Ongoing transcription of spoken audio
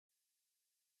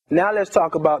Now let's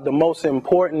talk about the most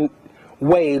important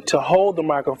way to hold the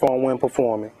microphone when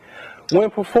performing.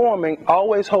 When performing,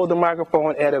 always hold the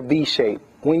microphone at a V shape.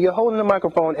 When you're holding the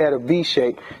microphone at a V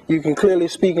shape, you can clearly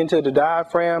speak into the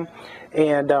diaphragm,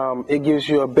 and it gives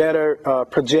you a better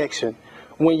projection.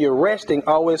 When you're resting,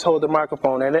 always hold the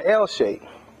microphone at an L shape.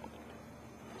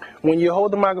 When you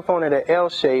hold the microphone at an L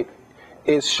shape,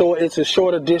 it's a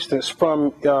shorter distance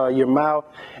from your mouth,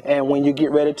 and when you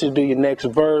get ready to do your next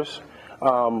verse,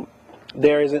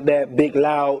 there isn't that big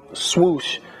loud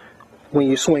swoosh when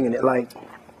you're swinging it. Like,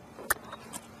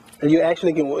 you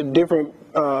actually can different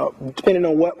depending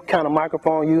on what kind of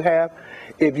microphone you have.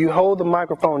 If you hold the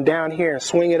microphone down here and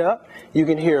swing it up, you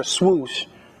can hear a swoosh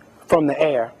from the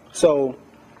air. So,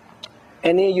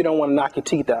 and then you don't want to knock your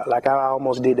teeth out. Like I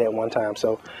almost did that one time.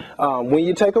 So when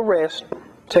you take a rest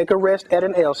at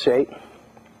an L shape,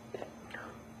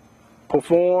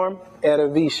 perform at a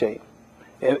V shape.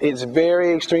 It's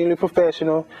very extremely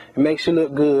professional. It makes you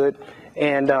look good,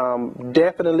 and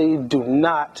definitely do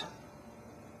not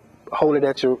hold it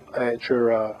at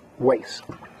your waist.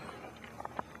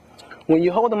 When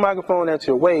you hold the microphone at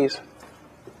your waist,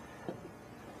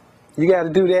 you got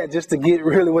to do that just to get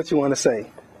really what you want to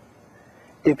say.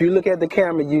 If you look at the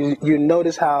camera, you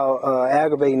notice how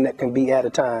aggravating that can be at a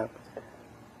time.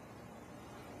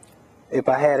 If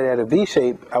I had it at a V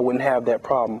shape, I wouldn't have that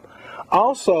problem.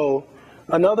 Also,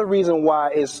 another reason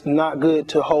why it's not good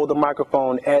to hold the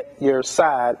microphone at your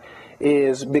side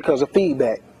is because of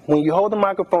feedback. When you hold the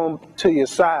microphone to your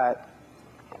side,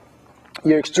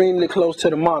 you're extremely close to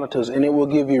the monitors, and it will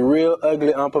give you real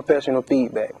ugly, unprofessional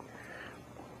feedback.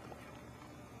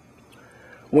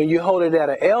 When you hold it at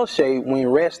an L shape, when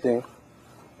you're resting,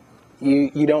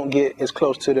 you don't get as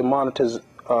close to the monitors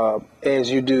as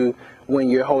you do when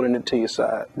you're holding it to your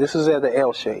side. This is at the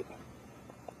L shape,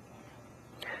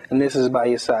 and this is by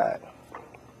your side.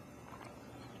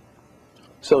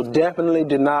 So definitely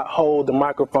do not hold the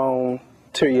microphone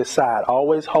to your side.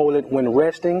 Always hold it when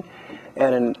resting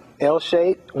at an L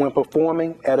shape, when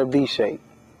performing at a V shape.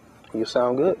 You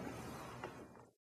sound good.